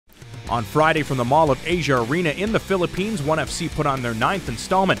On Friday from the Mall of Asia Arena in the Philippines, ONE FC put on their 9th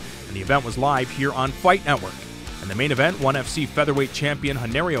installment, and the event was live here on Fight Network. In the main event, ONE FC featherweight champion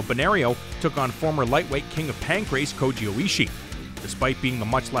Hanario Benario took on former lightweight king of Pancrase Koji Oishi. Despite being the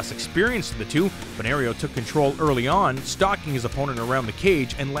much less experienced of the two, Benario took control early on, stalking his opponent around the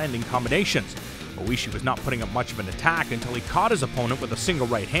cage and landing combinations. Oishi was not putting up much of an attack until he caught his opponent with a single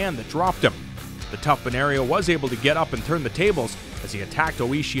right hand that dropped him. The tough Benario was able to get up and turn the tables as he attacked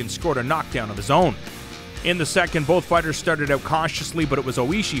Oishi and scored a knockdown of his own. In the second, both fighters started out cautiously, but it was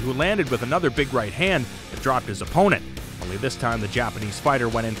Oishi who landed with another big right hand that dropped his opponent. Only this time the Japanese fighter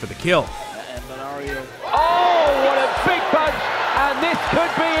went in for the kill. And Benario. Oh, what a big punch! And this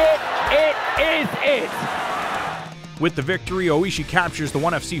could be it. It is it. With the victory, Oishi captures the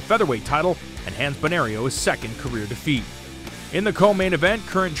ONE FC featherweight title and hands Benario his second career defeat. In the co-main event,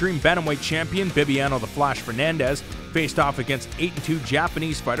 current Dream Bantamweight champion Bibiano the Flash Fernandez faced off against 8-2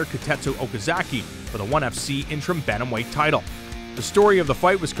 Japanese fighter Katetsu Okazaki for the ONE FC interim Bantamweight title. The story of the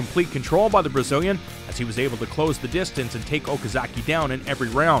fight was complete control by the Brazilian, as he was able to close the distance and take Okazaki down in every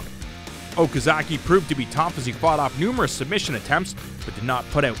round. Okazaki proved to be tough as he fought off numerous submission attempts, but did not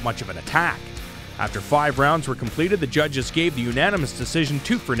put out much of an attack. After 5 rounds were completed, the judges gave the unanimous decision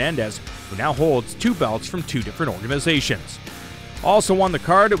to Fernandez, who now holds 2 belts from 2 different organizations. Also on the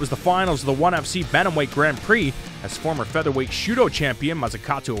card, it was the finals of the ONE FC Bantamweight Grand Prix, as former featherweight Shooto champion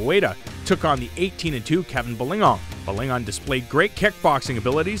Masakatsu Ueda took on the 18-2 Kevin Belingon. Belingon displayed great kickboxing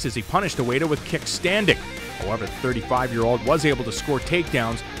abilities as he punished Ueda with kicks standing. However, the 35-year-old was able to score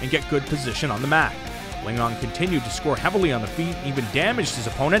takedowns and get good position on the mat. Belingon continued to score heavily on the feet and even damaged his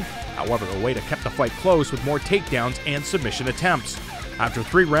opponent. However, Ueda kept the fight close with more takedowns and submission attempts. After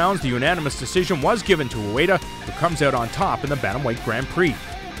 3 rounds, the unanimous decision was given to Ueda, who comes out on top in the Bantamweight Grand Prix.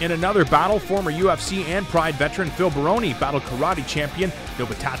 In another battle, former UFC and Pride veteran Phil Baroni battled karate champion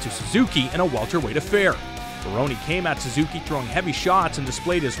Nobutatsu Suzuki in a welterweight affair. Baroni came at Suzuki throwing heavy shots and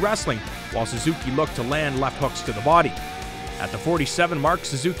displayed his wrestling, while Suzuki looked to land left hooks to the body. At the 47 mark,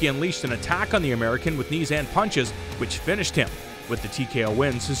 Suzuki unleashed an attack on the American with knees and punches, which finished him. With the TKO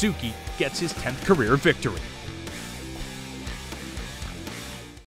win, Suzuki gets his 10th career victory.